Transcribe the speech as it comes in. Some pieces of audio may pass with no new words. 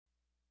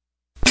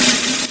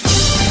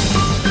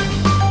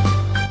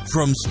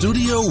From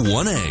Studio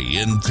 1A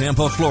in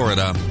Tampa,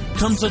 Florida,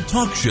 comes a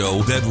talk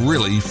show that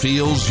really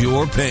feels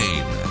your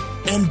pain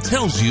and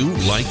tells you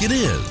like it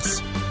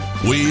is.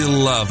 We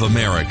love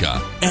America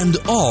and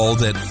all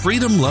that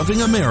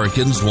freedom-loving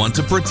Americans want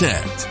to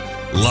protect.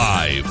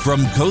 Live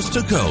from coast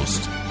to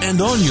coast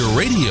and on your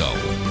radio,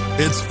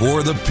 it's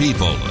For the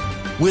People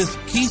with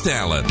Keith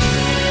Allen.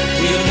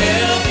 We'll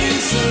help you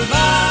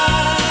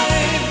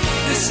survive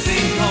this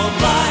thing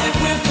called life.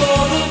 We're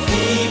for the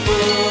people.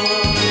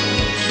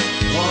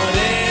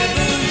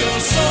 Whatever your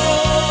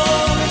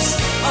source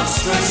of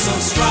stress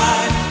or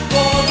strife,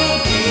 for the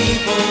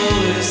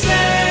people is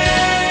there.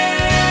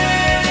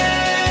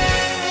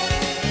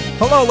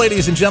 Hello,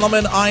 ladies and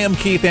gentlemen. I am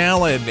Keith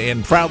Allen,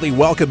 and proudly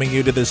welcoming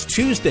you to this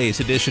Tuesday's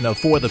edition of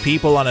For the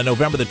People on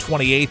November the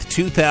 28th,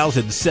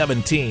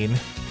 2017.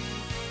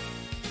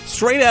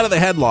 Straight out of the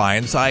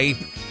headlines, I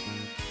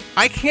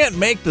can't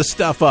make the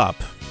stuff up.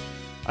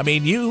 I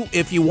mean,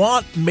 if you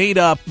want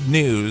made-up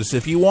news,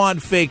 if you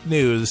want fake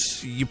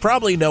news, you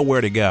probably know where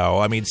to go.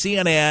 I mean,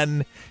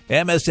 CNN,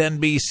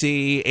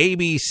 MSNBC,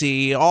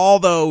 ABC, all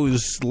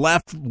those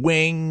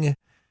left-wing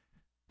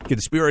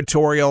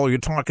conspiratorial. You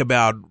talk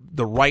about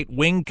the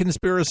right-wing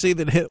conspiracy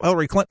that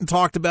Hillary Clinton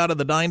talked about in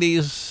the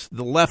 90s.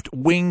 The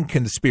left-wing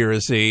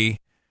conspiracy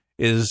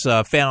is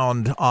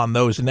found on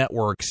those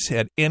networks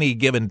at any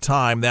given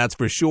time, that's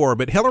for sure.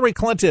 But Hillary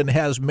Clinton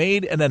has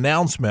made an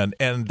announcement,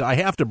 and I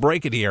have to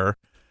break it here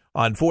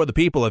on For the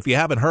People if you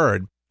haven't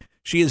heard.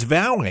 She is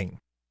vowing,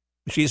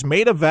 she's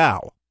made a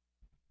vow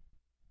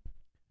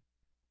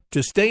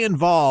to stay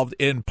involved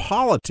in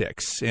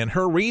politics, and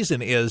her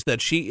reason is that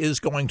she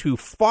is going to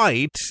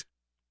fight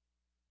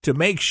to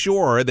make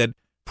sure that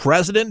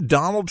President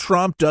Donald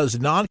Trump does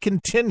not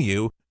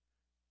continue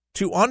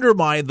to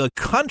undermine the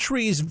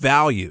country's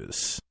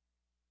values,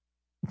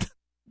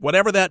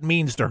 whatever that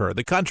means to her,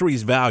 the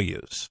country's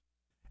values,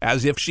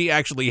 as if she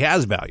actually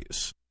has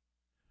values.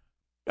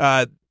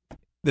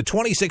 The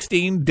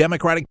 2016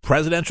 Democratic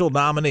presidential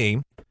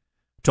nominee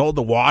told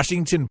the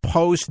Washington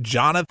Post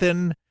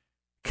Jonathan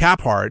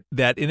Capehart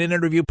that in an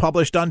interview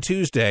published on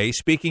Tuesday,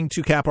 speaking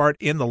to Capehart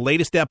in the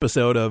latest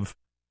episode of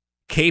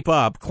Cape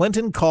Up,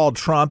 Clinton called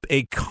Trump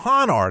a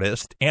con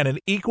artist and an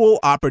equal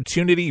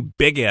opportunity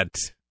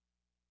bigot.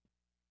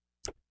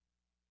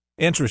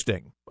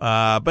 Interesting.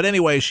 But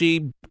anyway,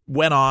 she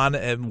went on,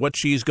 and what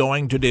she's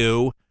going to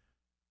do,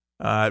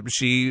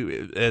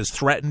 she has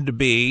threatened to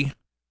be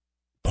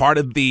part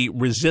of the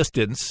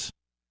resistance.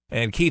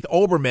 And Keith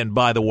Olbermann,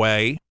 by the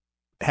way,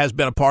 has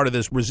been a part of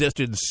this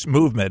resistance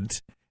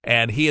movement,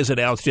 and he has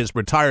announced his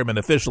retirement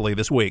officially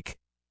this week.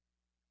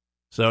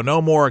 So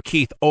no more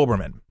Keith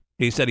Olbermann.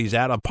 He said he's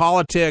out of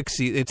politics.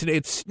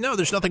 No,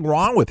 there's nothing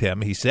wrong with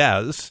him, he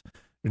says.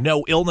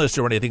 No illness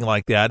or anything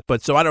like that.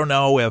 But so I don't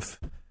know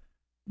if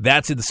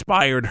that's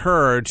inspired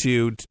her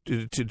to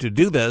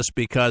do this,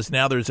 because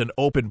now there's an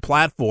open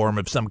platform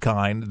of some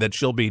kind that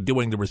she'll be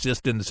doing the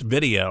resistance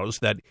videos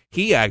that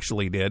he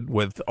actually did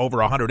with over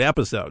 100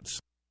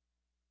 episodes.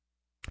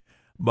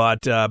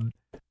 But I'm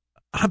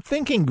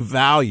thinking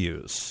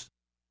values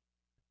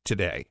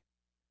today.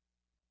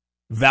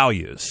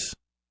 Values.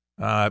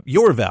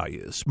 Your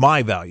values,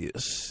 my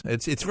values.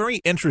 It's very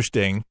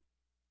interesting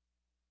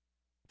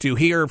to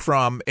hear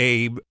from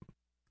a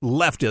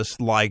leftist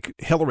like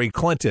Hillary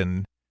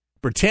Clinton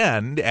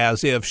pretend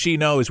as if she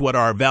knows what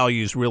our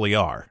values really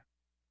are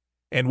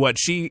and what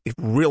she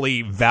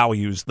really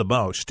values the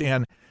most.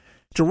 And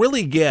to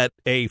really get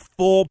a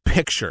full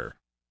picture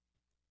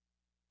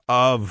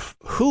of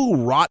who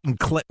Rotten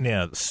Clinton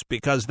is,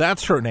 because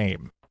that's her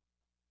name,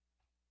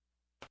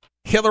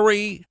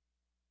 Hillary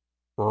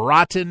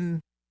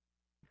Rotten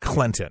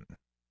Clinton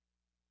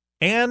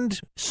and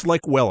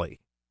Slick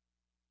Willie,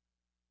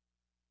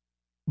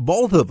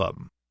 both of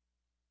them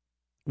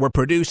were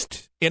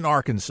produced in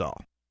Arkansas.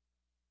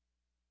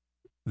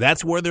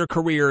 That's where their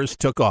careers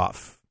took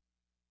off.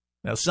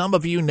 Now, some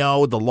of you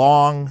know the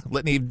long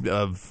litany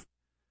of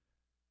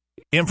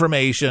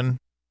information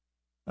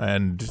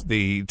and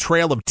the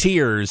trail of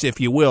tears, if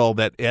you will,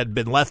 that had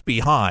been left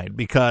behind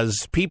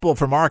because people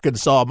from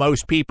Arkansas,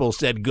 most people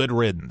said good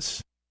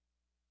riddance.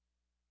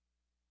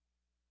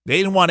 They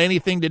didn't want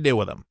anything to do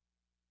with them.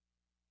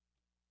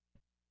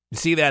 You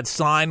see that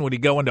sign when you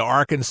go into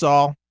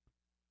Arkansas?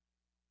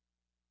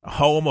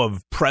 Home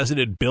of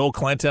President Bill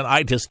Clinton?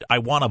 I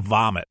want to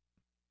vomit.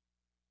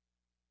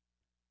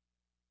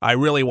 I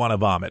really want to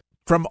vomit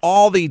from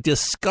all the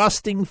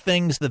disgusting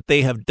things that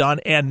they have done,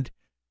 and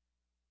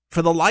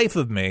for the life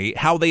of me,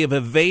 how they have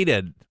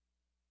evaded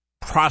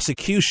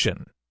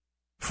prosecution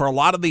for a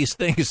lot of these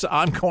things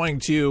I'm going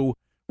to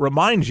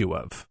remind you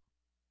of.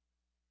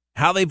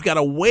 How they've got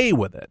away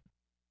with it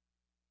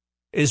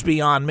is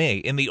beyond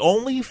me. And the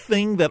only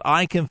thing that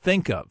I can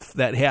think of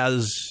that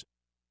has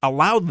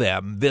allowed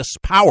them this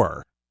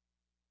power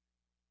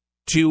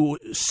to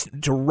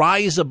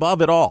rise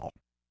above it all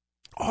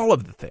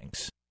of the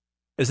things,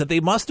 is that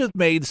they must have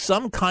made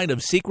some kind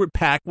of secret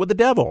pact with the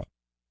devil.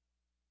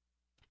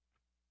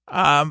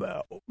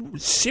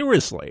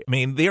 Seriously, I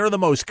mean, they're the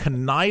most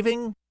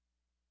conniving,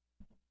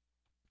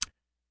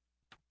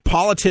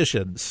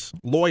 politicians,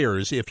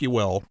 lawyers, if you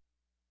will,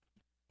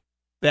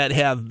 that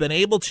have been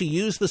able to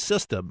use the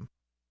system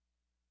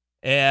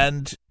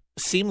and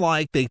seem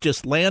like they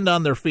just land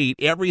on their feet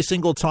every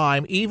single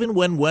time, even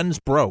when one's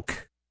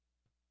broke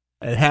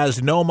and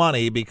has no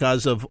money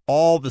because of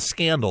all the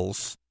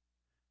scandals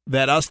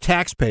that us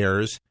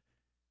taxpayers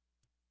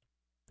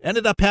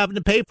ended up having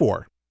to pay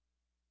for.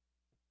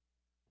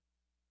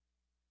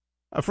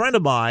 A friend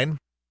of mine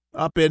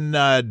up in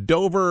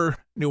Dover,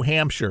 New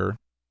Hampshire,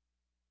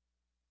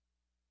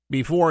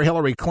 before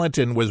Hillary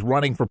Clinton was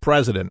running for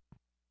president,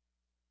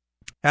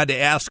 had to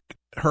ask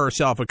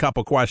herself a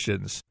couple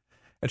questions.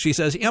 And she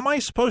says, am I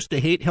supposed to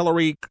hate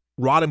Hillary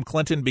Rodham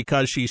Clinton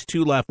because she's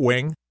too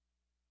left-wing?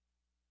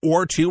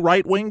 Or too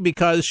right-wing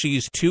because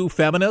she's too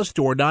feminist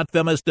or not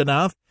feminist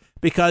enough?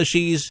 Because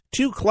she's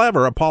too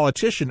clever a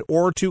politician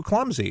or too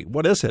clumsy?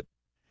 What is it?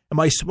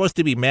 Am I supposed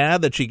to be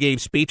mad that she gave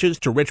speeches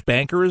to rich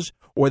bankers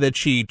or that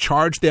she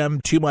charged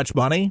them too much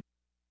money?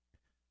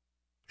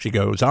 She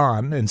goes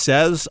on and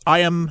says, I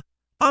am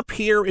up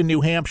here in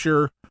New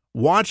Hampshire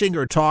watching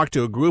her talk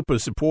to a group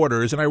of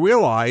supporters, and I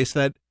realize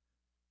that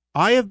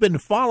I have been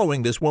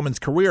following this woman's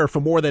career for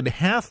more than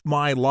half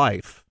my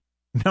life.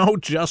 No,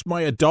 just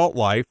my adult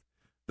life,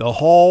 the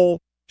whole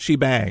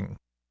shebang.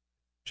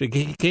 She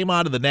came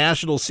onto the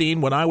national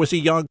scene when I was a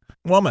young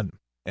woman,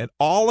 and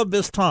all of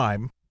this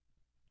time,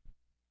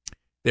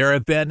 there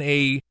have been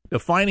a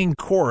defining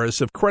chorus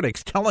of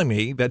critics telling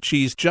me that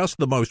she's just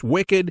the most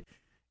wicked,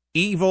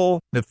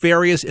 evil,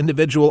 nefarious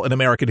individual in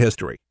American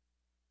history.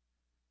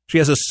 She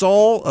has a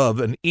soul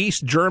of an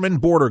East German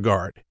border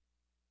guard.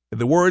 In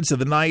the words of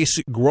the nice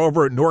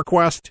Grover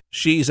Norquist,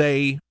 she's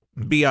a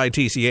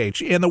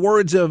bitch. In the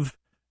words of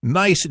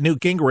nice Newt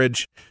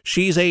Gingrich,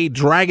 she's a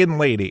dragon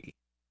lady.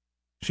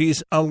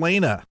 She's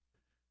Elena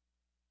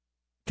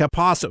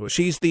Capasso.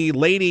 She's the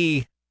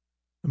Lady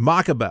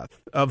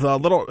Macbeth of the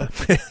little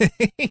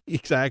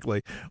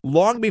exactly.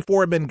 Long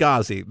before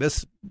Benghazi,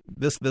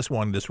 this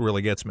one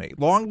really gets me.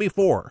 Long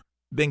before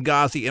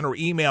Benghazi in her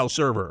email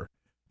server,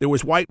 there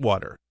was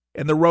Whitewater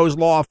and the Rose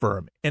Law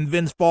Firm and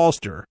Vince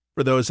Foster.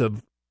 For those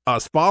of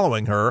us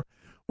following her,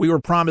 we were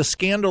promised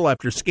scandal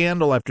after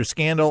scandal after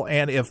scandal,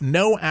 and if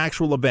no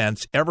actual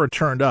events ever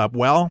turned up,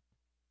 well,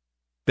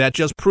 that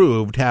just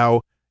proved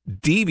how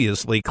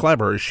deviously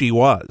clever she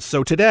was.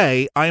 So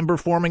today, I am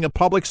performing a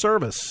public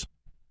service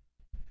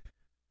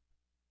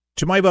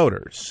to my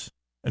voters,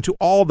 and to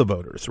all the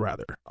voters,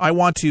 rather. I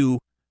want to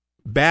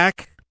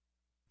back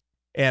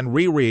and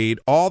reread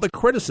all the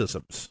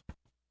criticisms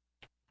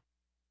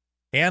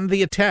and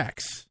the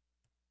attacks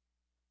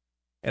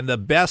and the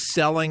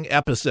best-selling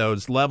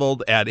episodes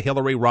leveled at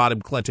Hillary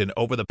Rodham Clinton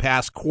over the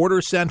past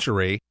quarter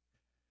century,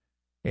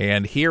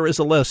 and here is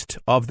a list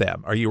of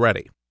them. Are you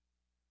ready?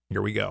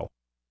 Here we go.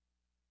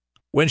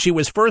 When she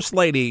was First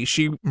Lady,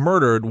 she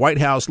murdered White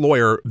House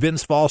lawyer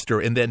Vince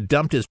Foster and then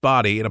dumped his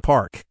body in a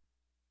park.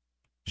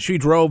 She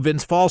drove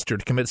Vince Foster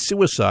to commit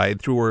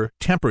suicide through her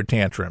temper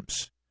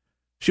tantrums.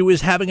 She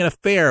was having an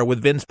affair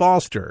with Vince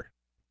Foster.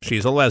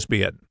 She's a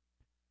lesbian.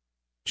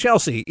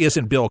 Chelsea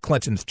isn't Bill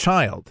Clinton's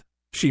child.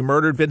 She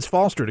murdered Vince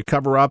Foster to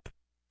cover up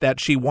that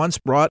she once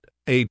brought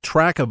a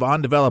tract of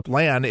undeveloped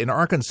land in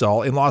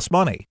Arkansas and lost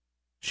money.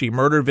 She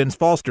murdered Vince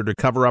Foster to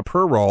cover up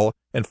her role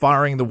in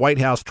firing the White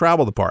House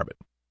Travel Department.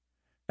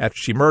 After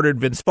she murdered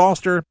Vince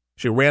Foster,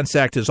 she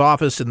ransacked his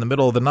office in the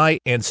middle of the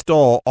night and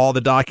stole all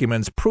the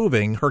documents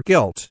proving her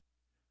guilt.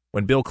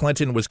 When Bill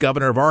Clinton was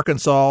governor of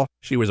Arkansas,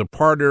 she was a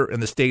partner in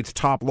the state's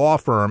top law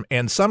firm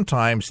and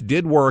sometimes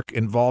did work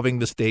involving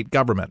the state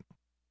government.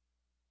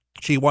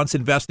 She once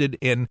invested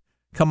in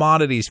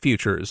commodities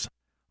futures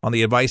on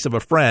the advice of a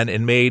friend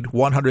and made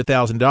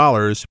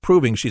 $100,000,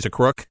 proving she's a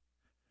crook.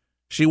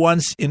 She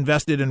once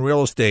invested in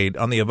real estate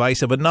on the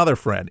advice of another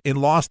friend and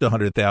lost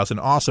 $100,000,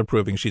 also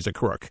proving she's a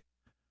crook.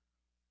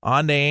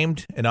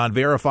 Unnamed and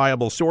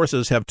unverifiable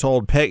sources have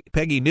told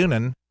Peggy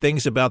Noonan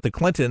things about the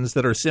Clintons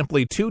that are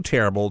simply too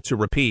terrible to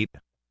repeat.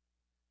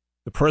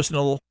 The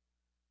personnel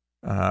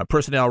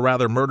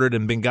murdered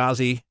in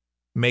Benghazi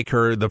make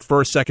her the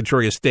first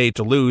Secretary of State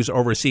to lose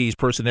overseas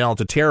personnel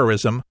to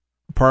terrorism,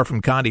 apart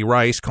from Condi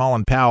Rice,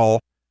 Colin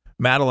Powell,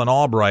 Madeleine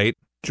Albright,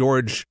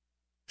 George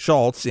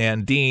Shultz,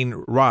 and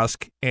Dean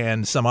Rusk,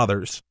 and some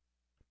others.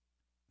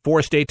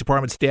 4 State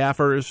Department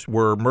staffers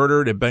were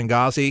murdered in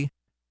Benghazi,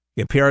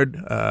 compared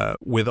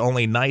with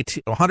only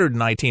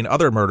 119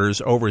 other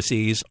murders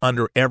overseas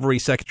under every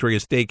Secretary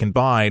of State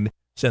combined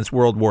since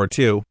World War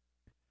II.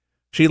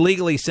 She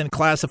legally sent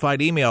classified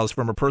emails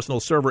from her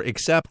personal server,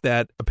 except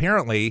that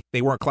apparently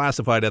they weren't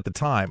classified at the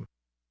time.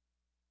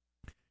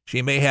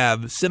 She may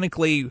have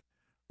cynically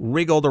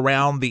wriggled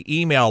around the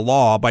email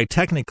law by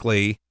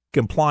technically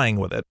complying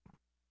with it.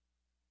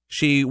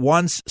 She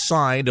once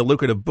signed a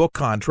lucrative book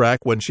contract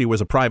when she was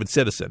a private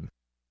citizen.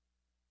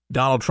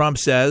 Donald Trump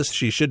says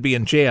she should be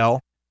in jail,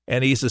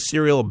 and he's a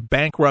serial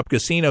bankrupt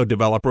casino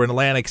developer in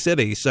Atlantic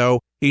City, so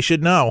he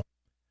should know.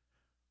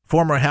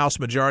 Former House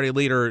Majority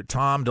Leader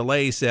Tom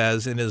DeLay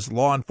says, and his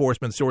law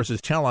enforcement sources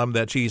tell him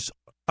that she's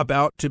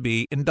about to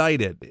be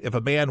indicted. If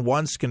a man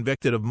once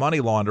convicted of money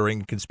laundering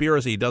and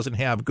conspiracy doesn't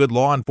have good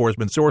law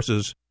enforcement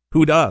sources,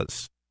 who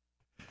does?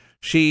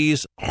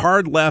 She's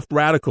hard left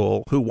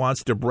radical who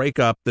wants to break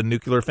up the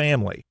nuclear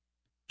family.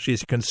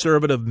 She's a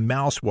conservative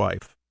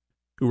mousewife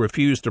who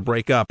refused to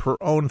break up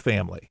her own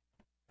family.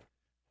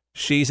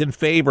 She's in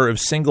favor of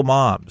single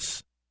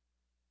moms.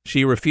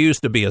 She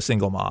refused to be a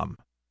single mom.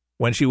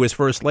 When she was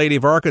First Lady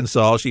of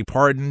Arkansas, she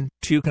pardoned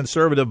 2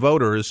 conservative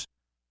voters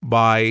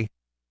by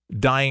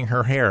dyeing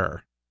her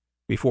hair.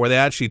 Before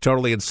that, she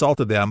totally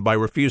insulted them by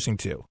refusing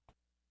to.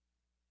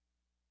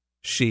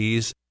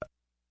 She's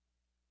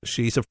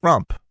a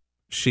frump.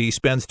 She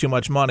spends too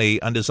much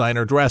money on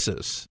designer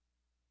dresses.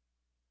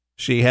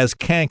 She has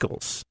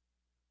cankles.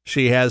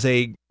 She has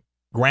a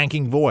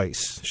granking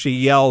voice. She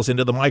yells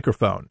into the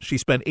microphone. She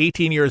spent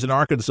 18 years in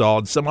Arkansas,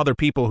 and some other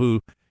people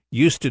who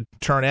used to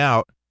turn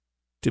out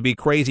to be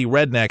crazy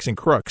rednecks and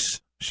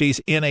crooks.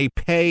 She's in a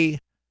pay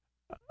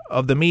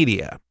of the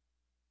media.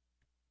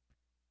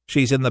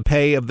 She's in the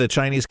pay of the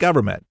Chinese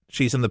government.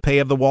 She's in the pay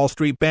of the Wall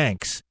Street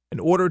banks. In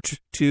order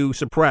to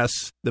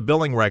suppress the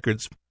billing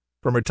records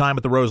from her time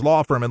at the Rose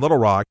Law Firm in Little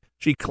Rock,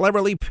 she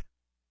cleverly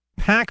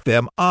packed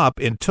them up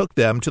and took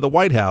them to the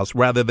White House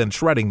rather than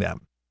shredding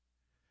them.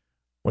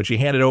 When she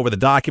handed over the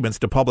documents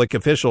to public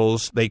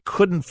officials, they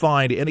couldn't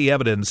find any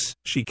evidence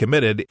she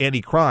committed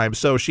any crime,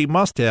 so she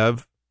must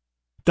have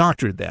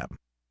doctored them.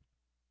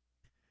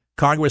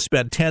 Congress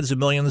spent tens of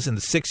millions in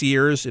 6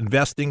 years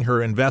investing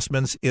her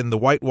investments in the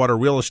Whitewater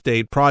real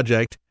estate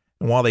project,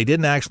 and while they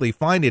didn't actually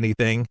find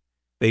anything,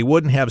 they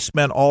wouldn't have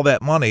spent all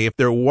that money if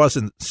there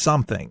wasn't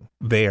something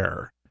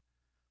there.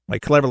 By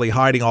cleverly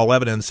hiding all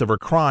evidence of her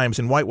crimes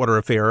in Whitewater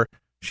affair,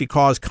 she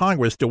caused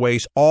Congress to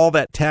waste all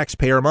that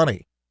taxpayer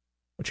money.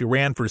 When she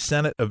ran for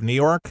Senate of New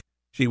York,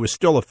 she was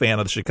still a fan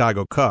of the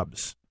Chicago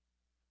Cubs.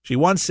 She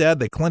once said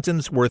the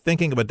Clintons were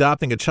thinking of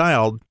adopting a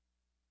child,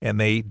 and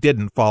they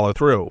didn't follow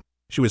through.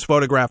 She was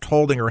photographed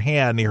holding her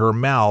hand near her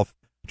mouth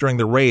during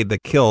the raid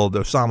that killed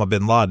Osama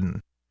bin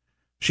Laden.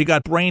 She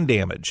got brain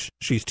damage.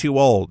 She's too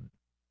old.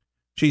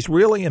 She's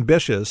really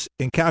ambitious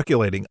and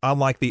calculating,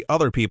 unlike the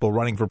other people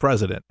running for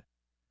president.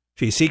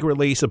 She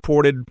secretly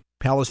supported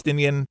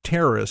Palestinian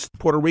terrorists,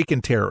 Puerto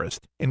Rican terrorists,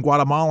 and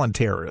Guatemalan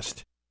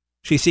terrorists.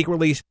 She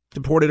secretly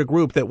supported a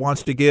group that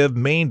wants to give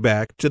Maine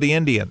back to the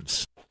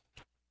Indians.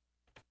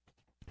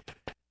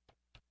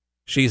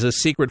 She's a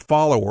secret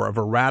follower of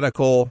a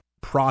radical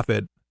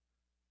prophet,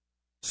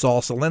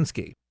 Saul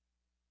Alinsky.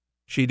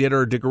 She did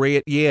her degree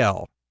at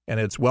Yale, and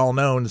its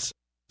well-known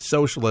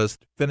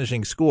socialist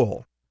finishing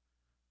school.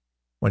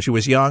 When she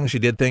was young, she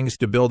did things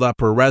to build up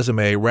her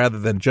resume rather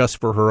than just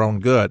for her own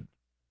good.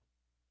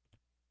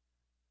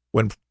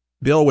 When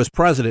Bill was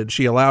president,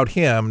 she allowed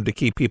him to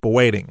keep people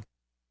waiting.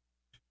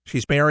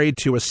 She's married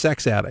to a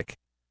sex addict.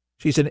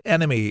 She's an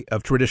enemy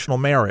of traditional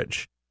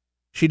marriage.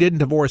 She didn't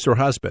divorce her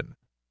husband.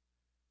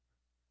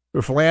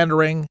 Her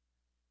philandering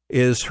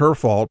is her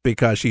fault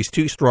because she's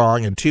too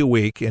strong and too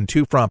weak and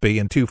too frumpy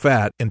and too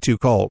fat and too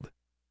cold.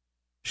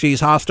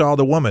 She's hostile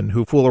to women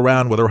who fool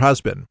around with her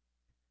husband.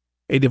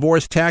 A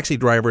divorced taxi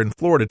driver in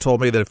Florida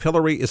told me that if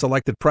Hillary is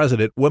elected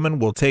president, women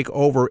will take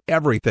over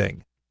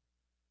everything.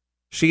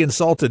 She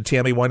insulted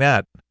Tammy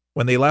Wynette.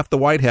 When they left the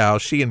White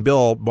House, she and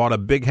Bill bought a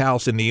big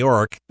house in New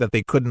York that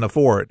they couldn't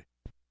afford.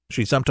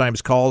 She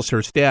sometimes calls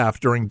her staff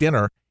during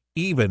dinner,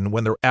 even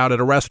when they're out at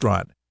a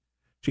restaurant.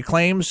 She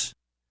claims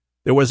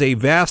there was a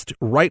vast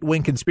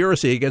right-wing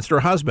conspiracy against her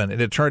husband,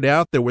 and it turned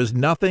out there was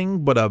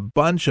nothing but a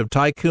bunch of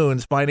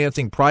tycoons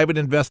financing private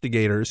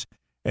investigators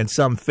and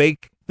some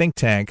fake think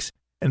tanks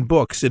and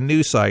books and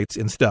news sites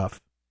and stuff.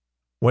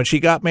 When she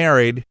got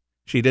married,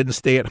 she didn't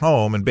stay at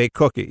home and bake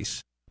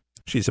cookies.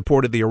 She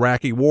supported the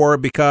Iraqi war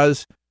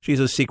because she's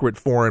a secret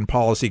foreign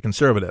policy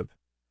conservative.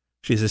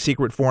 She's a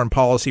secret foreign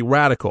policy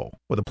radical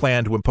with a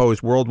plan to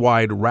impose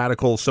worldwide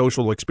radical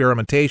social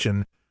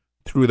experimentation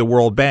through the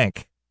World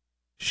Bank.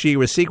 She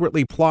was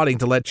secretly plotting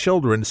to let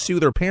children sue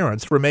their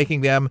parents for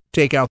making them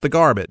take out the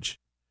garbage.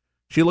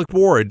 She looked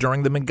bored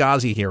during the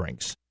Benghazi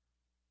hearings.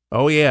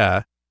 Oh,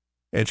 yeah,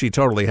 and she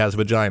totally has a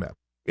vagina.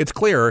 It's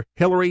clear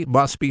Hillary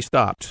must be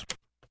stopped.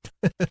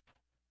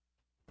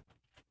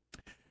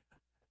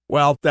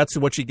 Well, that's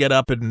what you get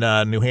up in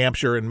New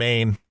Hampshire and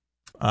Maine.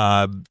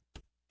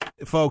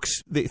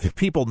 Folks, the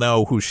people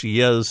know who she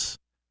is.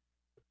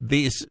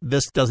 This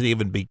doesn't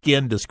even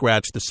begin to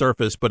scratch the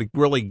surface, but it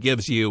really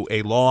gives you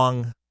a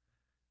long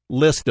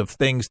list of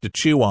things to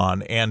chew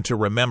on and to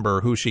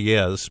remember who she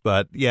is.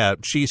 But, yeah,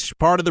 she's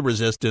part of the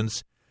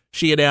resistance.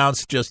 She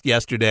announced just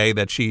yesterday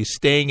that she's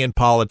staying in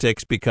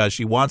politics because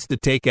she wants to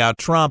take out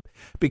Trump,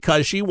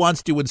 because she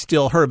wants to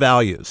instill her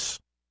values.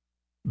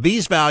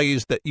 These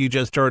values that you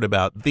just heard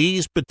about,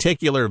 these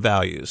particular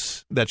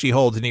values that she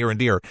holds near and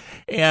dear,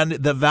 and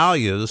the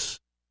values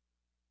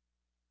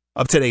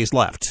of today's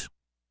left.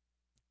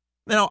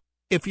 Now,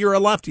 if you're a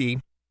lefty,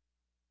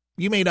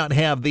 you may not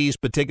have these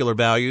particular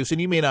values,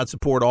 and you may not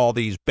support all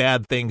these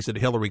bad things that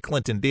Hillary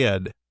Clinton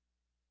did,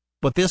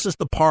 but this is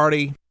the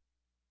party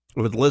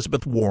with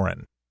Elizabeth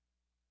Warren.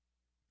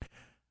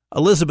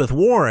 Elizabeth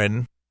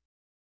Warren